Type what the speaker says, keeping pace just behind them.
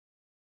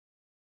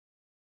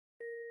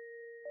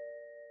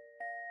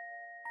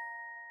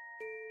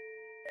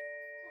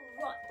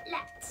Right,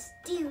 let's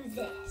do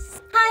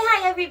this.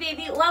 Hi every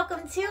baby,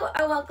 welcome to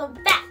or welcome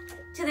back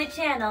to the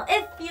channel.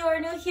 If you are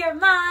new here,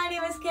 my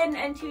name is Kidden,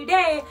 and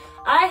today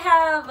I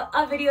have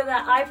a video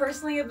that I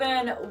personally have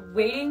been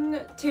waiting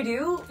to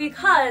do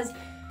because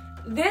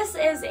this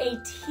is a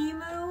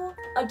Temu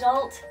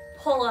adult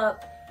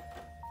pull-up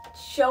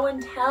show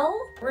and tell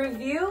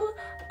review.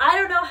 I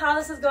don't know how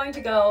this is going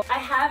to go. I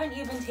haven't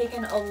even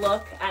taken a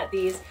look at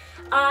these.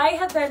 I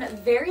have been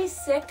very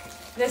sick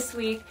this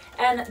week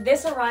and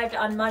this arrived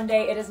on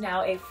Monday. It is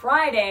now a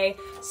Friday,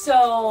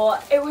 so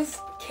it was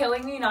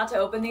killing me not to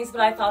open these,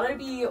 but I thought it'd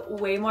be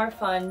way more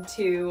fun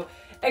to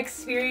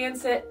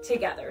experience it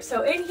together.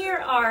 So in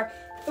here are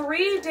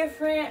 3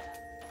 different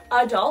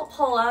adult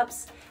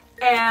pull-ups,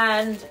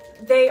 and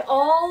they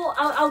all,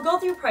 I'll go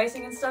through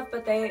pricing and stuff,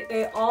 but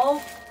they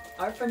all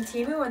are from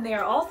Temu and they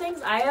are all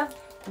things I have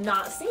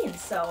not seen.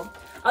 So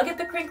I'll get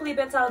the crinkly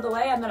bits out of the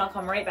way and then I'll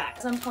come right back.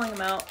 So I'm pulling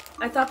them out.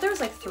 I thought there was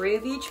like 3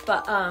 of each,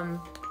 but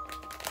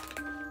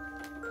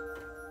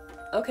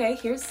okay,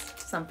 here's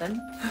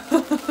something.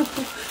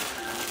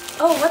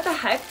 Oh, what the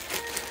heck?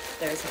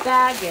 There's a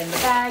bag and a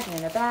bag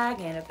and a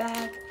bag and a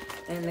bag,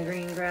 and the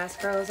green grass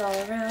grows all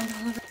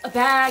around. A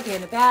bag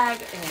and a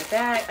bag and a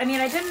bag. I mean,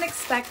 I didn't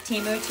expect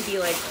Temu to be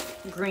like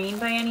green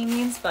by any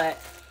means, but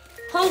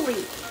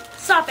holy,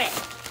 stop it.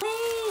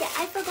 Wait,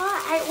 I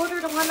forgot I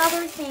ordered one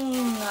other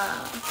thing.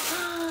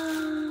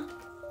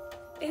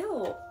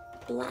 Ew,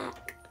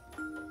 black.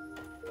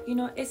 You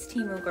know, it's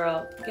Temu,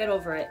 girl. Get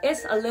over it.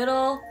 It's a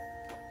little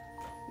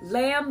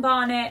lamb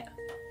bonnet.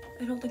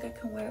 I don't think I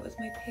can wear it with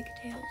my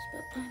pigtails,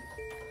 but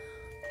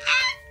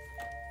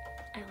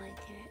I like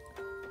it.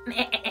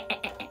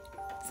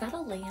 Is that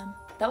a lamb?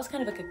 That was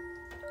kind of like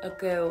a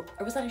goat.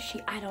 Or was that a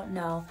sheep? I don't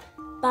know.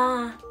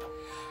 Bah.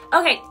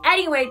 Okay,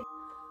 anyway,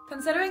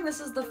 considering this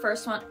is the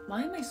first one,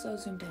 why am I so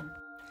zoomed in?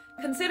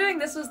 Considering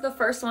this was the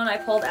first one I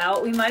pulled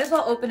out, we might as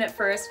well open it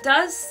first. It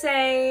does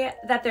say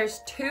that there's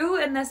 2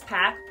 in this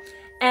pack,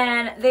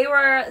 and they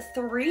were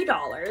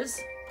 $3,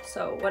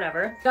 so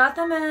whatever. Got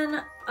them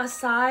in a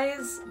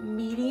size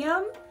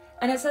medium,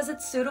 and it says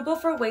it's suitable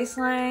for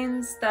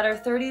waistlines that are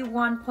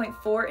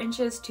 31.4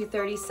 inches to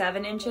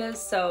 37 inches,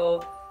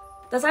 so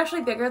that's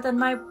actually bigger than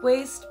my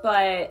waist,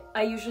 but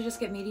I usually just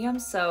get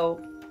mediums,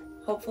 so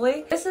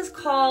hopefully. This is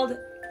called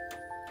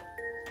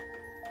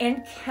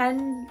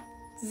Inkenzing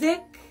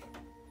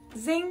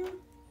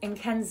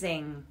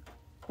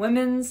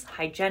women's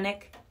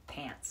hygienic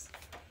pants,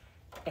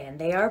 and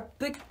they are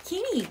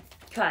bikini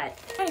cut.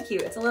 Kind of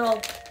cute. It's a little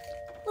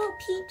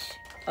peach.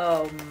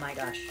 Oh my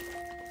gosh,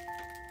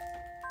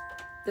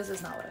 this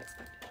is not what I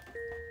expected.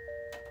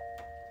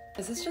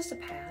 Is this just a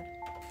pad?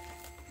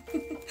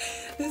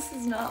 This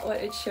is not what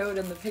it showed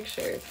in the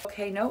picture.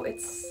 Okay, no,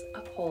 it's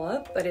a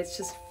pull-up, but it's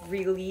just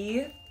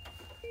really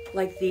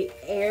like the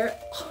air.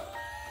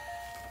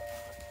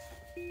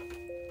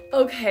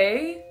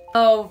 Okay.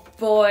 Oh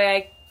boy,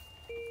 I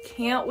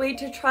can't wait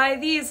to try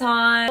these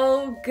on.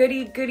 Oh,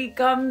 goody goody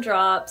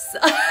gumdrops.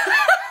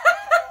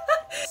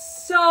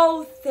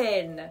 So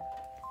thin.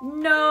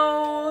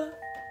 No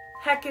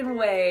heckin'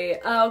 way.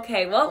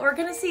 Okay, well, we're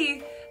gonna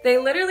see. They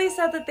literally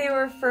said that they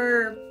were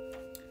for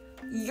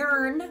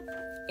urine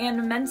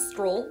and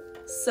menstrual,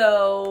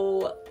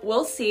 so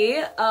we'll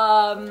see.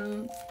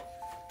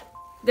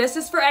 This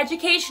is for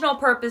educational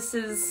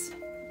purposes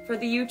for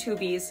the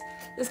YouTubies.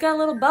 This got a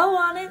little bow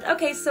on it.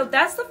 Okay, so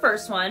that's the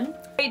first one.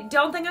 I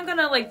don't think I'm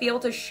gonna like be able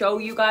to show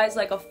you guys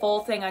like a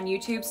full thing on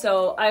YouTube,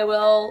 so I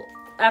will,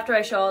 after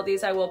I show all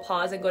these, I will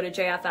pause and go to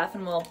JFF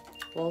and we'll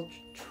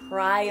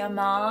try them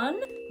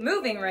on.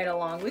 Moving right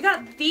along, we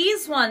got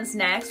these ones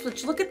next,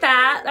 which look at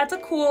that. That's a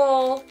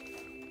cool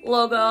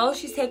logo.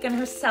 She's taking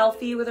her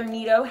selfie with her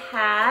neato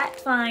hat.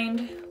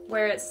 Find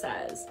where it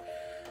says.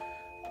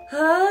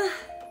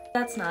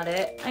 That's not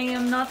it. I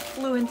am not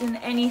fluent in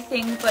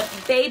anything but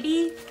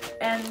baby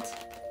and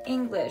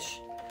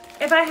English.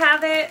 If I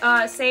have it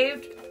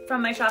saved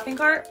from my shopping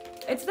cart,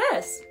 it's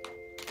this.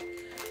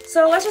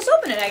 So let's just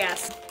open it, I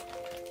guess.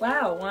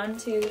 Wow, 1,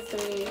 2,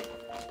 3, 4.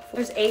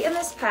 There's 8 in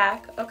this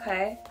pack,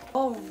 okay.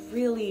 Oh,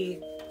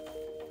 really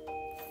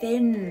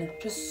thin,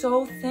 just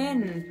so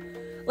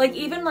thin. Like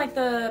even like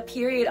the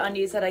period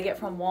undies that I get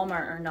from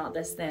Walmart are not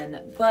this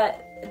thin,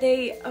 but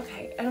they,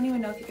 okay, I don't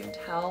even know if you can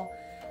tell.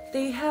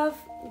 They have,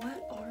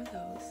 what are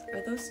those?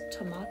 Are those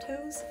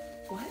tomatoes?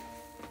 What?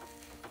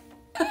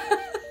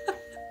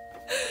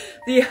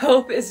 The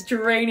hope is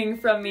draining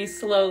from me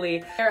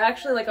slowly. They're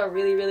actually like a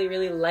really, really,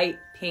 really light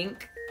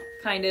pink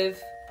kind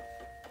of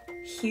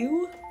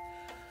hue.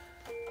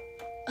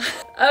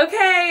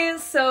 Okay,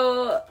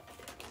 so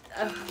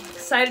I'm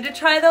excited to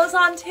try those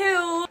on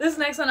too. This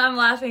next one I'm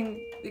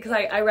laughing because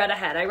I read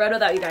ahead. I read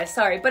without you guys,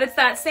 sorry. But it's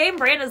that same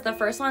brand as the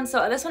first one,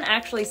 so this one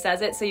actually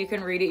says it so you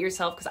can read it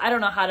yourself because I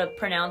don't know how to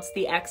pronounce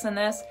the X in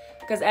this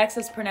because X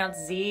is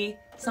pronounced Z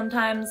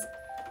sometimes.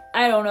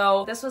 I don't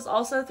know. This was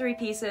also 3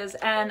 pieces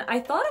and I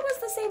thought it was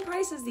the same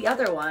price as the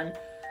other one.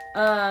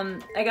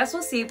 I guess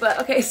we'll see, but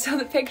okay, so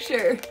the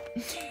picture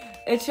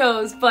it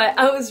shows, but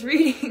I was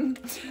reading,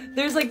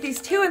 there's like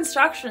these 2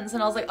 instructions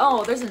and I was like,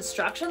 oh, there's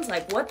instructions?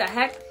 Like what the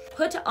heck?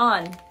 Put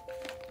on.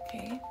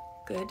 Okay,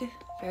 good,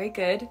 very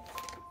good.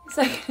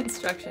 Second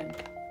instruction,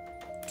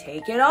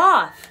 take it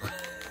off.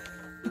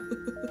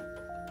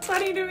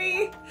 Funny to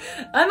me.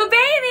 I'm a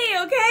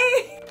baby,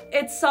 okay?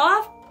 It's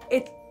soft,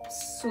 it's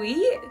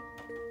sweet,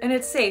 and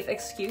it's safe.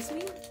 Excuse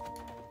me?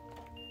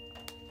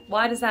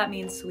 Why does that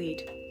mean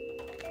sweet?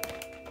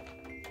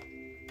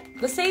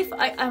 The safe,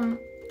 I don't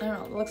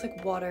know, it looks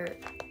like water.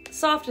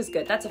 Soft is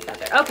good, that's a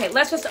feather. Okay,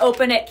 let's just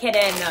open it,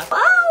 kitten.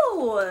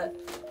 Oh!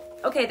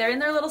 Okay, they're in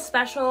their little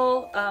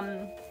special,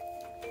 nappy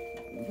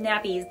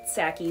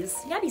sackies.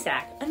 Nappy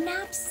sack. A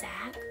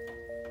knapsack?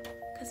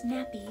 Because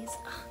nappies.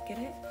 Oh, get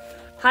it?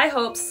 High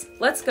hopes.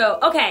 Let's go.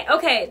 Okay,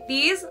 okay.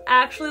 These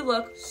actually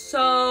look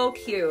so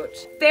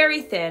cute.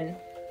 Very thin.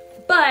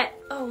 But,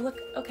 oh, look.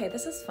 Okay,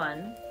 this is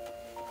fun.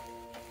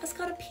 It's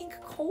got a pink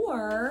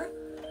core.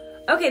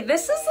 Okay,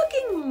 this is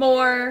looking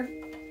more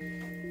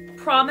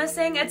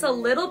promising. It's a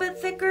little bit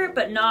thicker,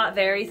 but not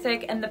very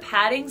thick. And the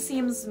padding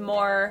seems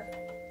more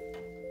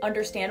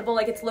understandable.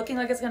 Like, it's looking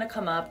like it's going to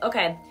come up.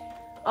 Okay.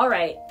 All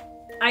right.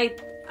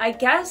 I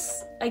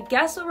guess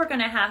what we're going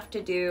to have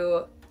to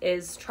do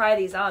is try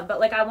these on, but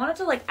like I wanted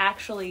to like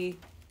actually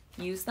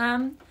use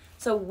them,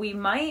 so we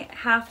might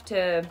have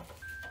to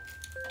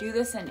do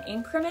this in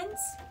increments.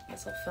 I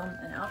guess I'll film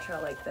an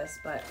outro like this,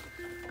 but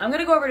I'm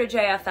gonna go over to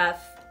JFF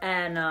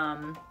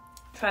and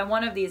try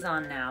one of these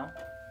on now.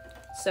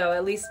 So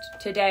at least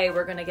today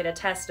we're gonna get a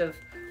test of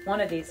one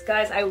of these.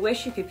 Guys, I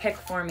wish you could pick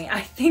for me.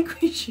 I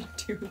think we should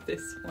do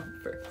this one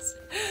first.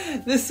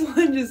 This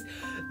one just,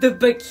 the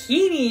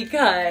bikini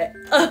cut.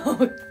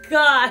 Oh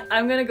God.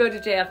 I'm gonna go to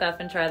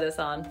JFF and try this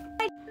on.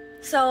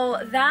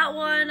 So that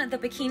one, the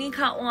bikini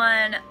cut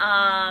one,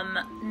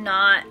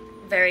 not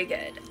very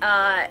good.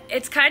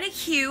 It's kind of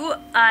cute.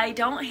 I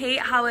don't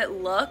hate how it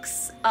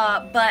looks,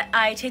 but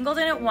I tingled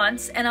in it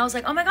once and I was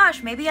like, oh my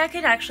gosh, maybe I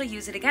could actually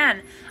use it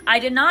again. I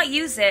did not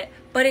use it,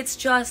 but it's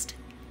just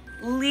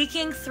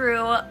leaking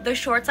through. The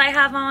shorts I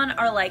have on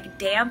are like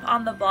damp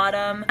on the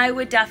bottom. I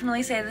would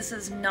definitely say this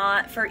is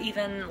not for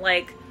even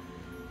like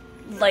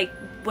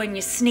when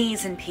you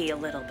sneeze and pee a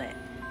little bit.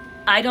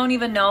 I don't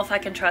even know if I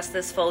can trust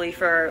this fully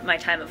for my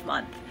time of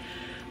month,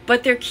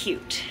 but they're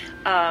cute.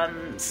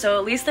 So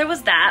at least there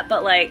was that,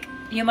 but like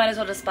you might as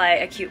well just buy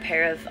a cute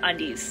pair of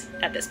undies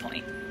at this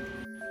point.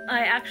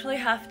 I actually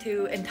have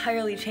to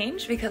entirely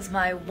change because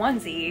my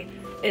onesie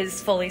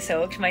is fully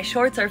soaked. My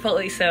shorts are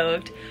fully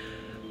soaked.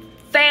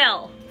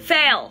 Fail!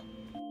 Fail!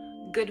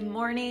 Good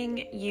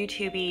morning,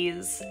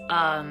 YouTubies,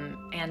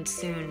 and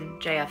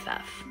soon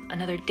JFF.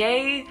 Another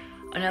day,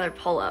 another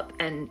pull-up,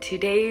 and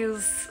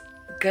today's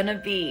gonna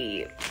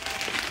be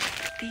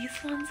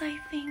these ones, I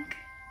think.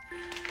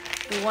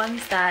 The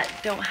ones that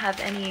don't have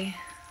any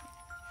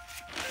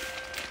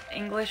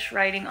English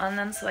writing on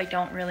them, so I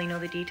don't really know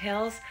the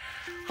details.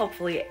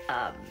 Hopefully,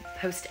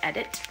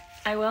 post-edit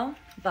I will,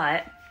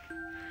 but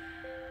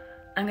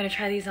I'm gonna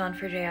try these on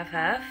for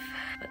JFF.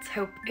 Let's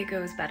hope it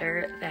goes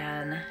better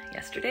than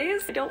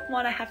yesterday's. I don't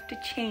want to have to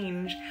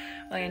change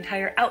my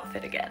entire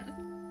outfit again.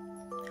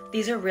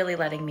 These are really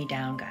letting me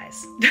down,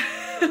 guys.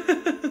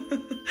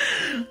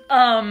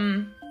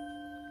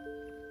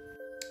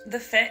 The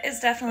fit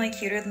is definitely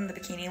cuter than the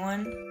bikini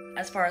one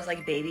as far as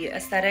like baby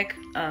aesthetic,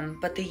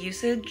 but the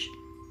usage,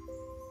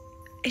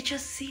 it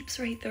just seeps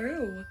right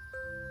through.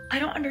 I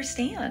don't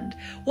understand.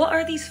 What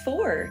are these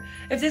for?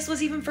 If this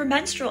was even for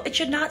menstrual, it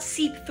should not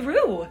seep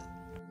through.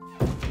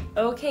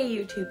 Okay,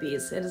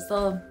 YouTubies, it is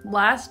the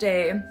last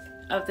day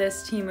of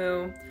this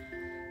Temu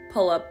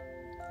pull-up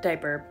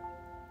diaper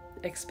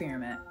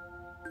experiment.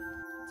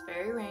 It's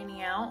very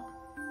rainy out,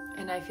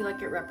 and I feel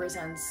like it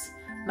represents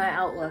my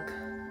outlook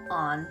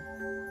on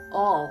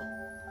all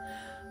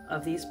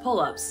of these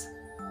pull-ups.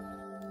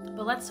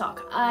 But let's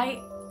talk. I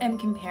am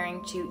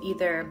comparing to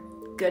either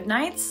Good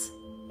Nights,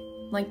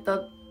 like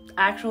the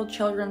actual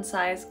children's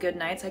size Good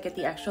Nights, I get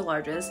the extra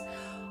larges,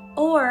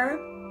 or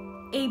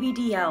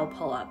abdl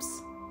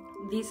pull-ups.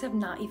 These have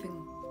not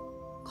even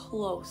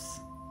close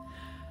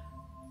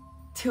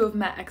to have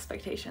met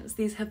expectations.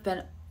 These have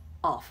been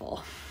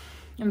awful.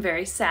 I'm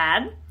very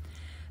sad.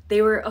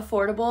 They were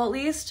affordable at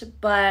least,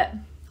 but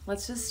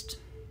let's just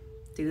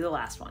do the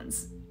last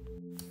ones.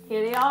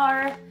 Here they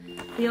are.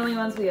 The only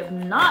ones we have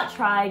not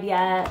tried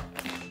yet.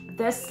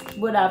 This,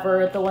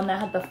 whatever, the one that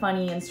had the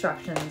funny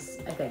instructions,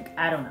 I think.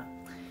 I don't know.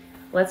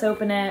 Let's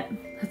open it.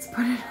 Let's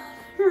put it on.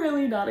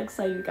 Really not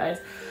excited, guys.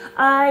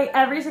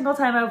 Every single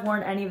time I've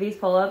worn any of these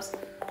pull-ups,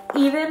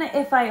 even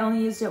if I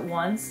only used it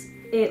once,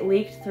 it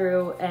leaked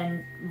through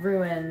and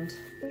ruined.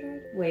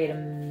 Wait a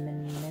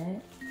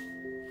minute.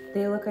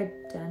 They look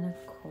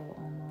identical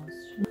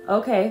almost.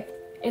 Okay,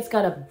 it's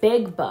got a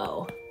big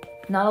bow,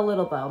 not a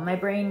little bow. My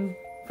brain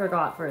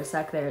forgot for a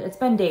sec there. It's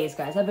been days,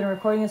 guys. I've been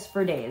recording this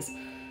for days.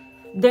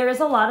 There is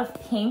a lot of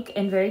pink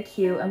and very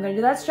cute. I'm gonna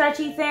do that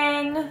stretchy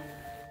thing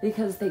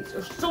because they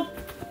are so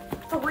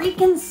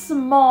freaking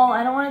small.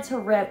 I don't want it to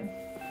rip.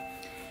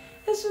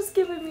 It's just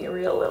giving me a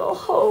real little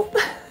hope.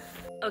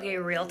 Okay,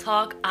 real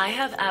talk, I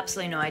have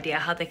absolutely no idea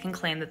how they can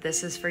claim that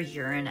this is for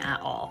urine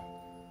at all.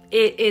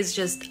 It is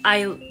just,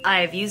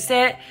 I've used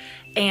it,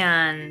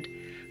 and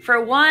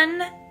for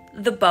one,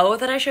 the bow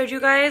that I showed you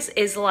guys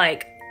is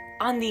like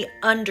on the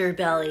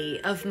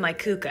underbelly of my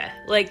kuka.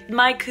 Like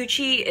my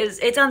coochie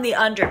it's on the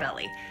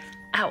underbelly.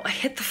 Ow, I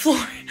hit the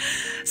floor.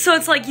 So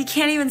it's like you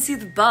can't even see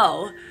the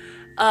bow.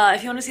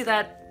 If you want to see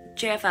that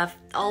JFF,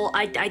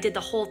 I did the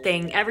whole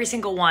thing, every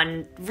single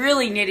one,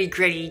 really nitty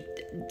gritty,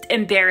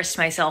 embarrassed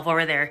myself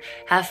over there.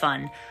 Have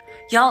fun.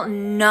 Y'all,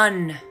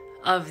 none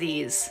of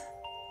these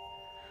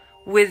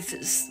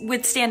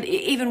withstand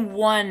even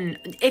one.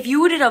 If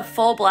you did a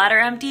full bladder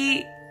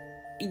empty,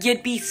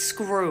 you'd be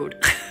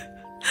screwed.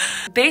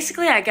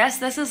 Basically, I guess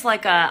this is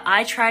like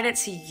I tried it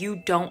so you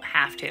don't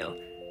have to.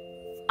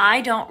 I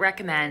don't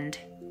recommend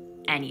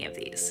any of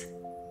these.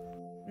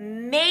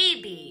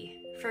 Maybe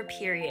for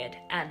period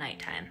at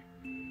nighttime.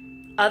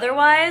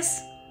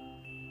 Otherwise,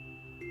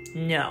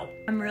 no.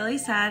 I'm really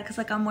sad because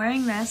like I'm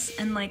wearing this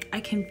and like I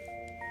can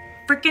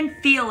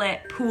freaking feel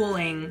it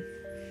pooling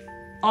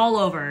all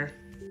over.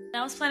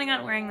 I was planning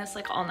on wearing this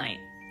like all night.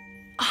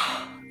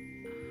 Oh.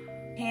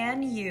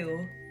 Can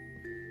you?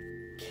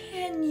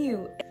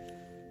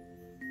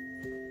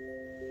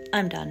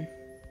 I'm done.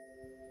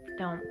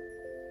 Don't.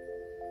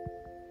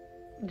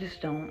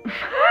 Just don't.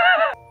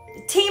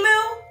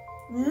 Temu,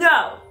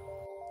 no.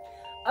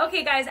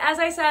 Okay guys, as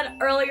I said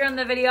earlier in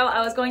the video,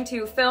 I was going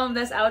to film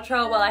this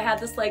outro while I had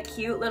this like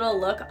cute little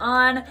look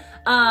on.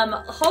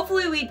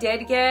 Hopefully we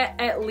did get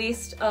at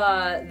least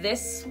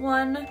this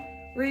one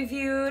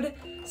reviewed,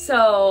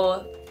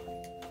 so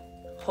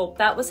hope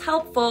that was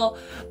helpful.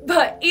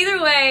 But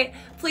either way,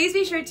 please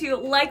be sure to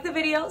like the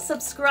video,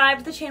 subscribe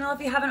to the channel if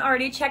you haven't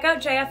already, check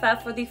out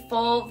JFF for the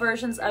full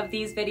versions of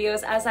these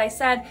videos. As I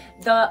said,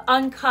 the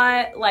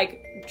uncut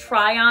like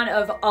try on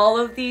of all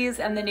of these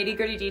and the nitty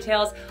gritty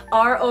details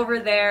are over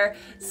there.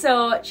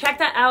 So check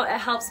that out, it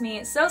helps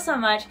me so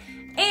much.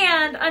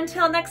 And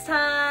until next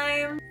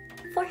time,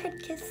 forehead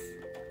kiss.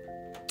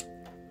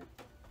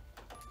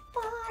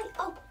 Bye.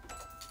 Oh.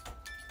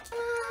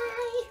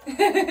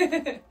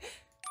 Bye.